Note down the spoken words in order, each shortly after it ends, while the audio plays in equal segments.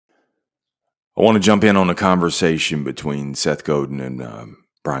I want to jump in on a conversation between Seth Godin and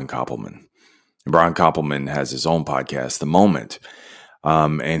Brian Koppelman. And Brian Koppelman has his own podcast, The Moment,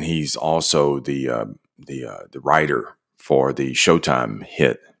 and he's also the writer for the Showtime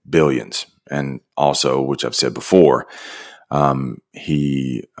hit Billions, and also, which I've said before,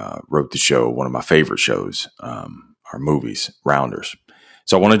 he wrote the show, one of my favorite shows, our movies, Rounders.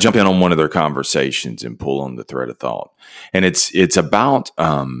 So I want to jump in on one of their conversations and pull on the thread of thought, and it's about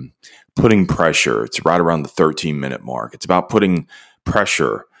putting pressure. It's right around the 13-minute mark. It's about putting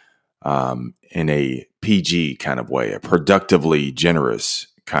pressure in a PG kind of way, a productively generous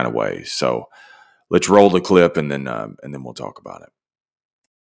kind of way. So let's roll the clip and then we'll talk about it.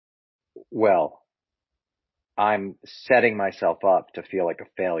 Well, I'm setting myself up to feel like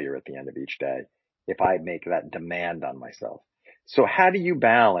a failure at the end of each day if I make that demand on myself. So how do you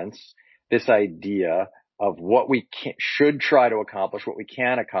balance this idea of what we should try to accomplish, what we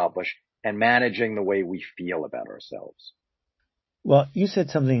can accomplish, and managing the way we feel about ourselves? Well, you said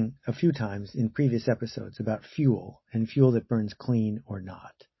something a few times in previous episodes about fuel and fuel that burns clean or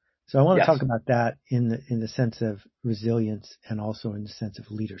not. So I want to talk about that in the sense of resilience and also in the sense of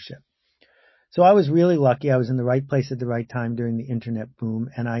leadership. So I was really lucky. I was in the right place at the right time during the internet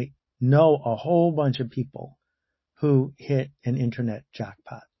boom, and I know a whole bunch of people who hit an internet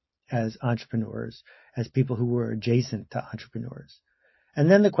jackpot as entrepreneurs, as people who were adjacent to entrepreneurs. And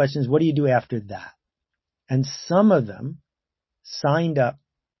then the question is, what do you do after that? And some of them signed up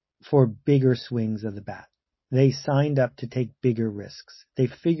for bigger swings of the bat. They signed up to take bigger risks. They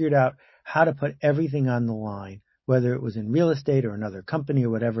figured out how to put everything on the line, whether it was in real estate or another company or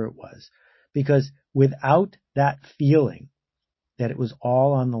whatever it was. Because without that feeling that it was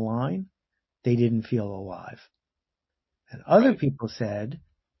all on the line, they didn't feel alive. And other people said,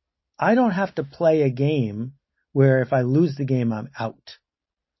 I don't have to play a game where if I lose the game, I'm out.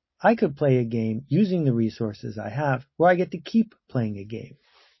 I could play a game using the resources I have where I get to keep playing a game.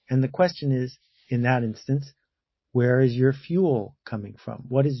 And the question is, in that instance, where is your fuel coming from?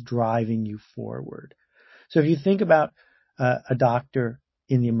 What is driving you forward? So if you think about a doctor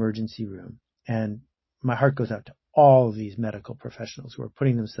in the emergency room, and my heart goes out to all of these medical professionals who are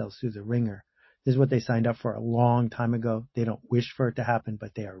putting themselves through the ringer. This is what they signed up for a long time ago. They don't wish for it to happen,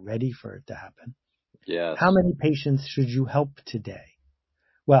 but they are ready for it to happen. Yes. How many patients should you help today?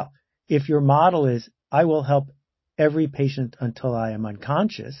 Well, if your model is, I will help every patient until I am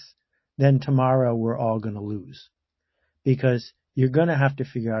unconscious, then tomorrow we're all going to lose. Because you're going to have to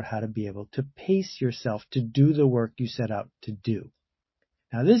figure out how to be able to pace yourself to do the work you set out to do.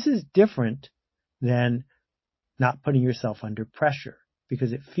 Now, this is different than not putting yourself under pressure,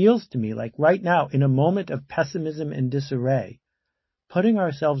 because it feels to me like right now, in a moment of pessimism and disarray, putting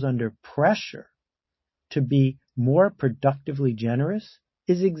ourselves under pressure to be more productively generous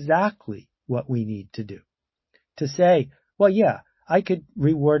is exactly what we need to do. To say, well, yeah, I could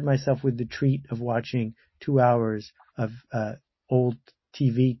reward myself with the treat of watching 2 hours of old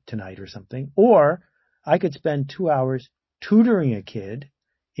TV tonight or something, or I could spend 2 hours tutoring a kid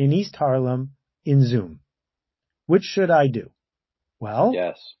in East Harlem in Zoom. Which should I do? Well,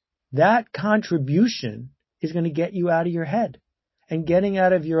 that contribution is going to get you out of your head. And getting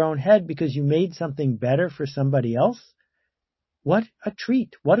out of your own head because you made something better for somebody else, what a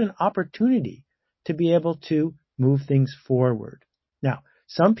treat, what an opportunity to be able to move things forward. Now,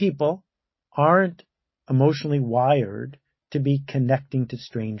 some people aren't emotionally wired to be connecting to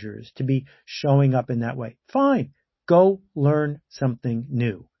strangers, to be showing up in that way. Fine. Go learn something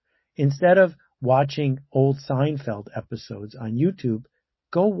new. Instead of watching old Seinfeld episodes on YouTube,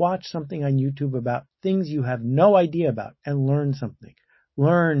 go watch something on YouTube about things you have no idea about and learn something.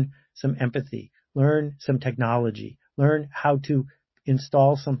 Learn some empathy. Learn some technology. Learn how to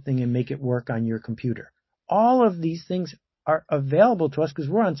install something and make it work on your computer. All of these things are available to us because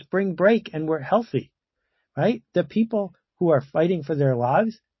we're on spring break and we're healthy, right? The people who are fighting for their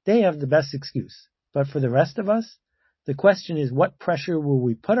lives, they have the best excuse. But for the rest of us, the question is, what pressure will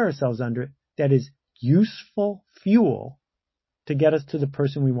we put ourselves under that is useful fuel to get us to the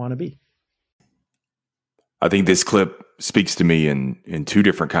person we want to be? I think this clip speaks to me in two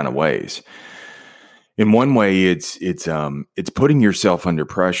different kind of ways. In one way, it's putting yourself under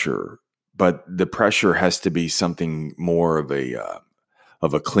pressure, but the pressure has to be something more of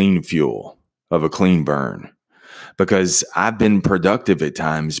a clean fuel, of a clean burn. Because I've been productive at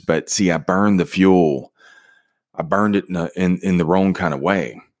times, but see, I burned the fuel. I burned it in the wrong kind of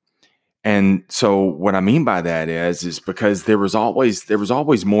way. And so what I mean by that is because there was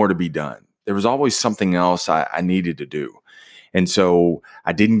always more to be done. There was always something else I needed to do. And so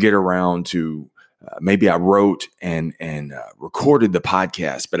I didn't get around to maybe I wrote and recorded the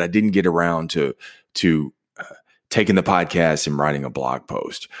podcast, but I didn't get around to taking the podcast and writing a blog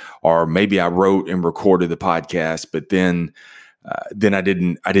post. Or maybe I wrote and recorded the podcast, but then I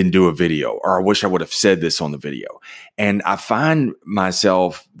didn't do a video, or I wish I would have said this on the video. And I find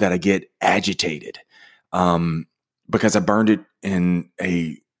myself that I get agitated because I burned it in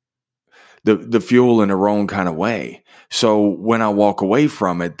the fuel in the wrong kind of way. So when I walk away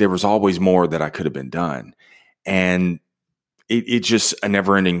from it, there was always more that I could have been done. And it's just a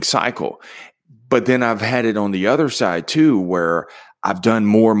never ending cycle. But then I've had it on the other side too, where I've done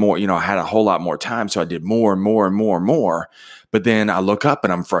more and more, I had a whole lot more time. So I did more and more and more and more. But then I look up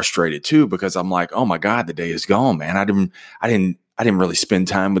and I'm frustrated too, because I'm like, oh my God, the day is gone, man. I didn't really spend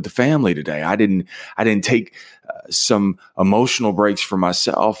time with the family today. I didn't take some emotional breaks for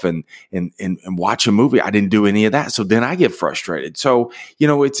myself and watch a movie. I didn't do any of that. So then I get frustrated. So,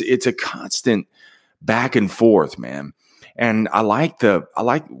 it's a constant back and forth, man. And I like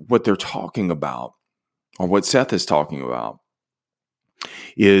what they're talking about, or what Seth is talking about,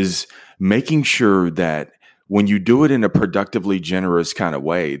 is making sure that when you do it in a productively generous kind of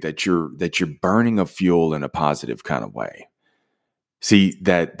way, that you're burning a fuel in a positive kind of way. See,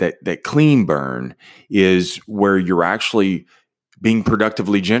 that clean burn is where you're actually being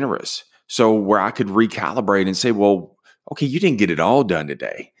productively generous. So where I could recalibrate and say, well, okay, you didn't get it all done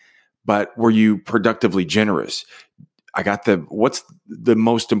today, but were you productively generous? What's the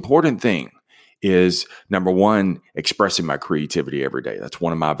most important thing is, number one, expressing my creativity every day. That's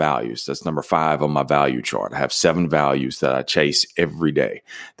one of my values. That's number 5 on my value chart. I have 7 values that I chase every day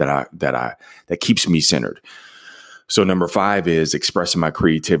that keeps me centered. So number 5 is expressing my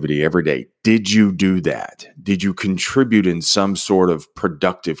creativity every day. Did you do that? Did you contribute in some sort of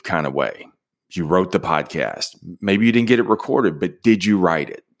productive kind of way? You wrote the podcast. Maybe you didn't get it recorded, but did you write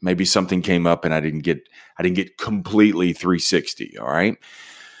it? Maybe something came up and I didn't get completely 360. All right.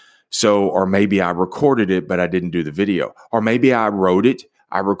 So, or maybe I recorded it, but I didn't do the video. Or maybe I wrote it,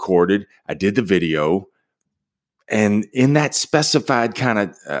 I recorded, I did the video. And in that specified kind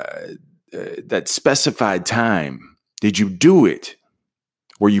of, that specified time, did you do it?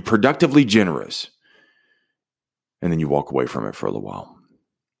 Were you productively generous? And then you walk away from it for a little while.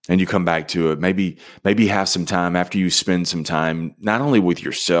 And you come back to it. Maybe have some time after you spend some time, not only with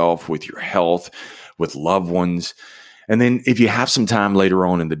yourself, with your health, with loved ones. And then if you have some time later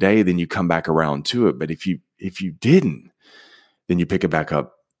on in the day, then you come back around to it. But if you didn't, then you pick it back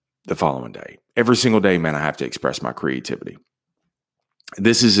up the following day. Every single day, man, I have to express my creativity.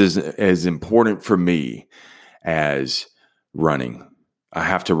 This is as important for me as running. I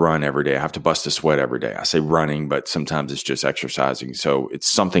have to run every day. I have to bust a sweat every day. I say running, but sometimes it's just exercising. So it's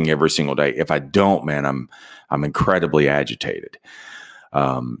something every single day. If I don't, man, I'm incredibly agitated.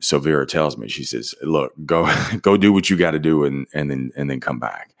 So Vera tells me, she says, look, go do what you got to do and then come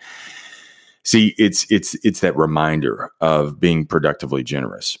back. See, it's that reminder of being productively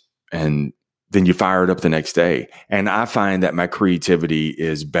generous. And then you fire it up the next day. And I find that my creativity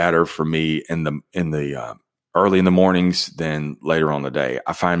is better for me in the early in the mornings than later on the day.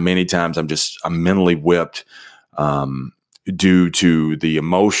 I find many times I'm mentally whipped due to the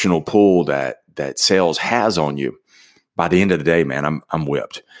emotional pull that sales has on you. By the end of the day, man, I'm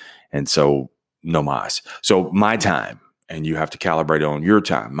whipped. And so no mas. So my time, and you have to calibrate on your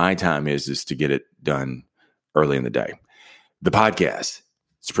time. My time is to get it done early in the day. The podcast,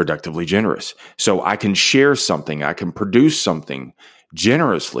 it's productively generous. So I can share something, I can produce something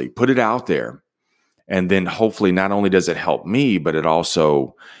generously, put it out there. And then hopefully not only does it help me, but it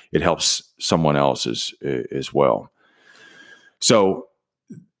helps someone else as well. So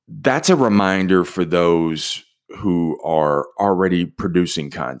that's a reminder for those who are already producing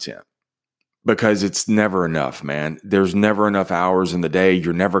content, because it's never enough, man. There's never enough hours in the day.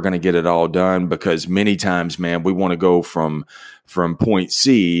 You're never going to get it all done, because many times, man, we want to go from point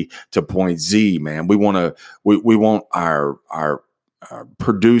C to point Z, man. We want our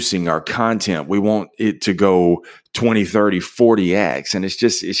producing our content. We want it to go 20, 30, 40x. And it's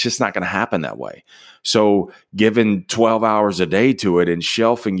just not going to happen that way. So giving 12 hours a day to it and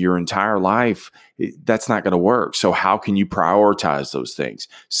shelving your entire life, that's not going to work. So how can you prioritize those things?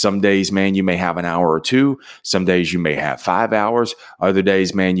 Some days, man, you may have an hour or 2. Some days you may have 5 hours. Other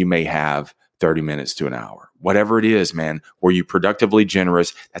days, man, you may have 30 minutes to an hour. Whatever it is, man, were you productively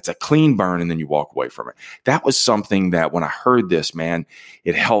generous? That's a clean burn, and then you walk away from it. That was something that when I heard this, man,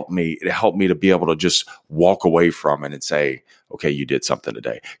 it helped me. It helped me to be able to just walk away from it and say, okay, you did something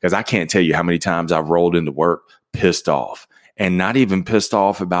today. Because I can't tell you how many times I've rolled into work pissed off, and not even pissed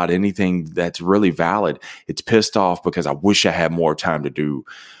off about anything that's really valid. It's pissed off because I wish I had more time to do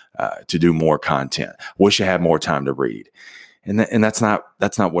to do more content. Wish I had more time to read. And that's not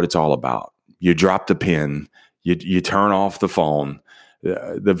what it's all about. You drop the pen, you turn off the phone,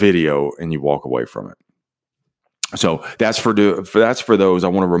 the video, and you walk away from it. So that's for those. I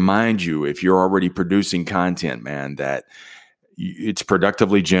want to remind you, if you're already producing content, man, that it's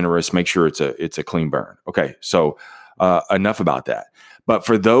productively generous. Make sure it's a clean burn. Okay, so enough about that. But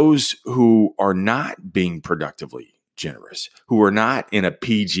for those who are not being productively generous, who are not in a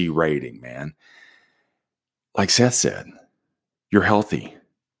PG rating, man, like Seth said, you're healthy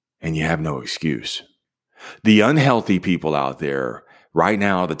and you have no excuse. The unhealthy people out there right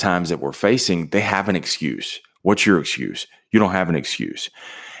now, the times that we're facing, they have an excuse. What's your excuse? You don't have an excuse.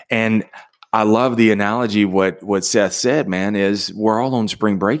 And I love the analogy. What Seth said, man, is we're all on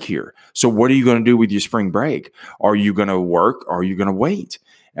spring break here. So what are you going to do with your spring break? Are you going to work? Or are you going to wait?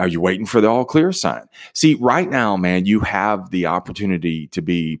 Are you waiting for the all clear sign? See, right now, man, you have the opportunity to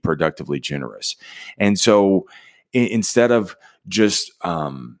be productively generous. And so instead of just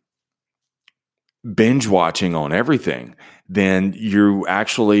binge watching on everything, then you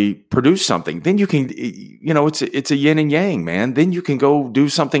actually produce something. Then you can, it's a yin and yang, man. Then you can go do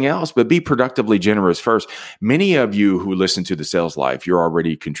something else, but be productively generous first. Many of you who listen to The Sales Life, you're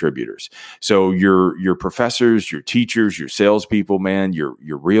already contributors. So your professors, your teachers, your salespeople, man, your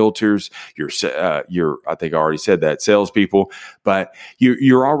realtors, I think I already said that, salespeople, but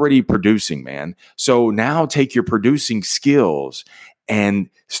you're already producing, man. So now take your producing skills and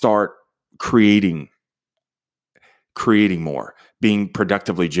start creating more, being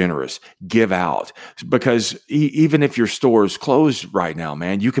productively generous, give out. Because even if your store is closed right now,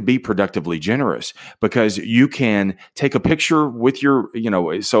 man, you could be productively generous because you can take a picture with your,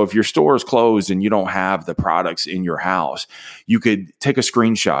 so if your store is closed and you don't have the products in your house, you could take a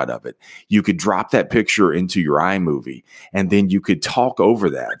screenshot of it. You could drop that picture into your iMovie, and then you could talk over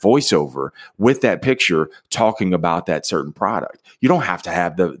that, voiceover with that picture, talking about that certain product. You don't have to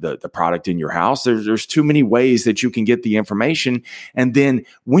have the product in your house. There's too many ways that you can get the information. And then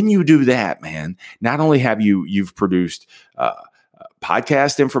when you do that, man, not only have you've produced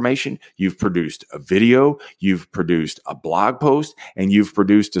podcast information, you've produced a video, you've produced a blog post, and you've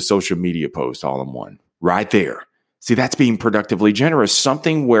produced a social media post all in one right there. See, that's being productively generous,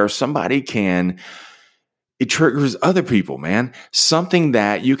 something where somebody it triggers other people, man. Something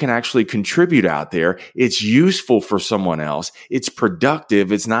that you can actually contribute out there. It's useful for someone else. It's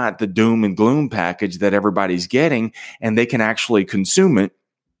productive. It's not the doom and gloom package that everybody's getting, and they can actually consume it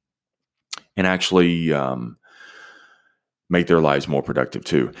and actually make their lives more productive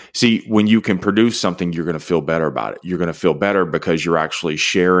too. See, when you can produce something, you're going to feel better about it. You're going to feel better because you're actually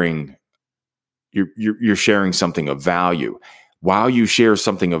sharing. You're sharing something of value. While you share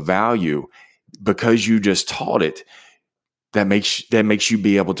something of value, because you just taught it, that makes you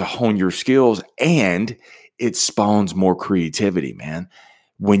be able to hone your skills, and it spawns more creativity, man.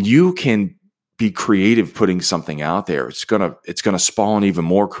 When you can be creative putting something out there, it's gonna spawn even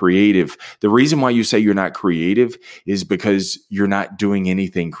more creative. The reason why you say you're not creative is because you're not doing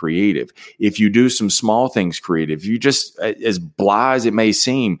anything creative. If you do some small things creative, you just, as blah as it may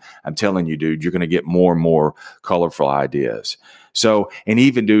seem, I'm telling you, dude, you're gonna get more and more colorful ideas. So, and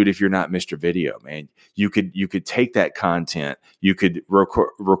even, dude, if you're not Mr. Video, man, you could take that content, you could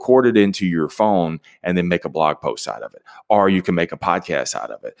record it into your phone and then make a blog post out of it. Or you can make a podcast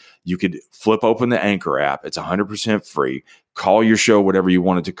out of it. You could flip open the Anchor app. It's 100% free. Call your show whatever you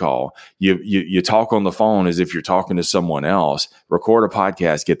want it to call. You talk on the phone as if you're talking to someone else. Record a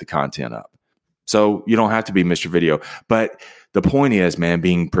podcast, get the content up. So you don't have to be Mr. Video. But the point is, man,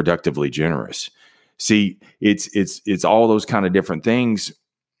 being productively generous. See, it's all those kind of different things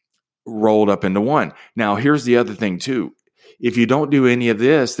rolled up into one. Now, here's the other thing too. If you don't do any of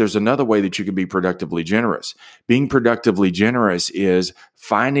this, there's another way that you can be productively generous. Being productively generous is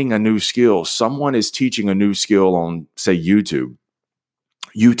finding a new skill. Someone is teaching a new skill on, say, YouTube.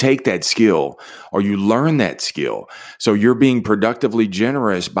 You take that skill or you learn that skill. So you're being productively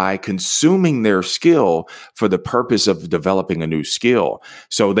generous by consuming their skill for the purpose of developing a new skill.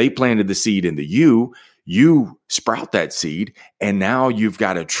 So they planted the seed into you sprout that seed, and now you've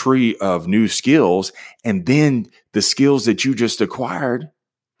got a tree of new skills. And then the skills that you just acquired,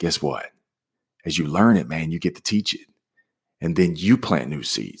 guess what? As you learn it, man, you get to teach it. And then you plant new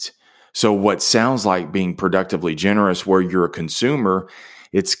seeds. So what sounds like being productively generous, where you're a consumer,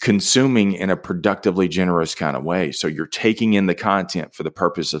 it's consuming in a productively generous kind of way. So you're taking in the content for the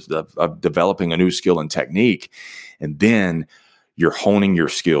purpose of developing a new skill and technique. And then you're honing your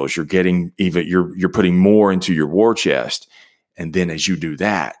skills. You're putting more into your war chest. And then as you do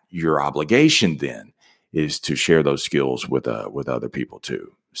that, your obligation then is to share those skills with other people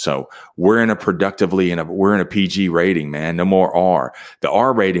too. So we're in a PG rating, man. No more R. The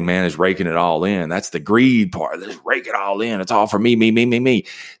R rating, man, is raking it all in. That's the greed part. Let's rake it all in. It's all for me, me, me, me, me.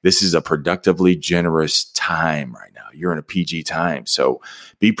 This is a productively generous time right now. You're in a PG time. So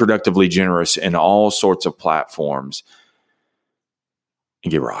be productively generous in all sorts of platforms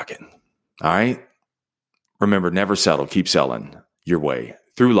and get rocking. All right. Remember, never settle. Keep selling your way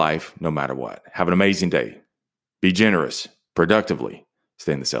through life, no matter what. Have an amazing day. Be generous, productively.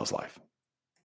 Stay in the sales life.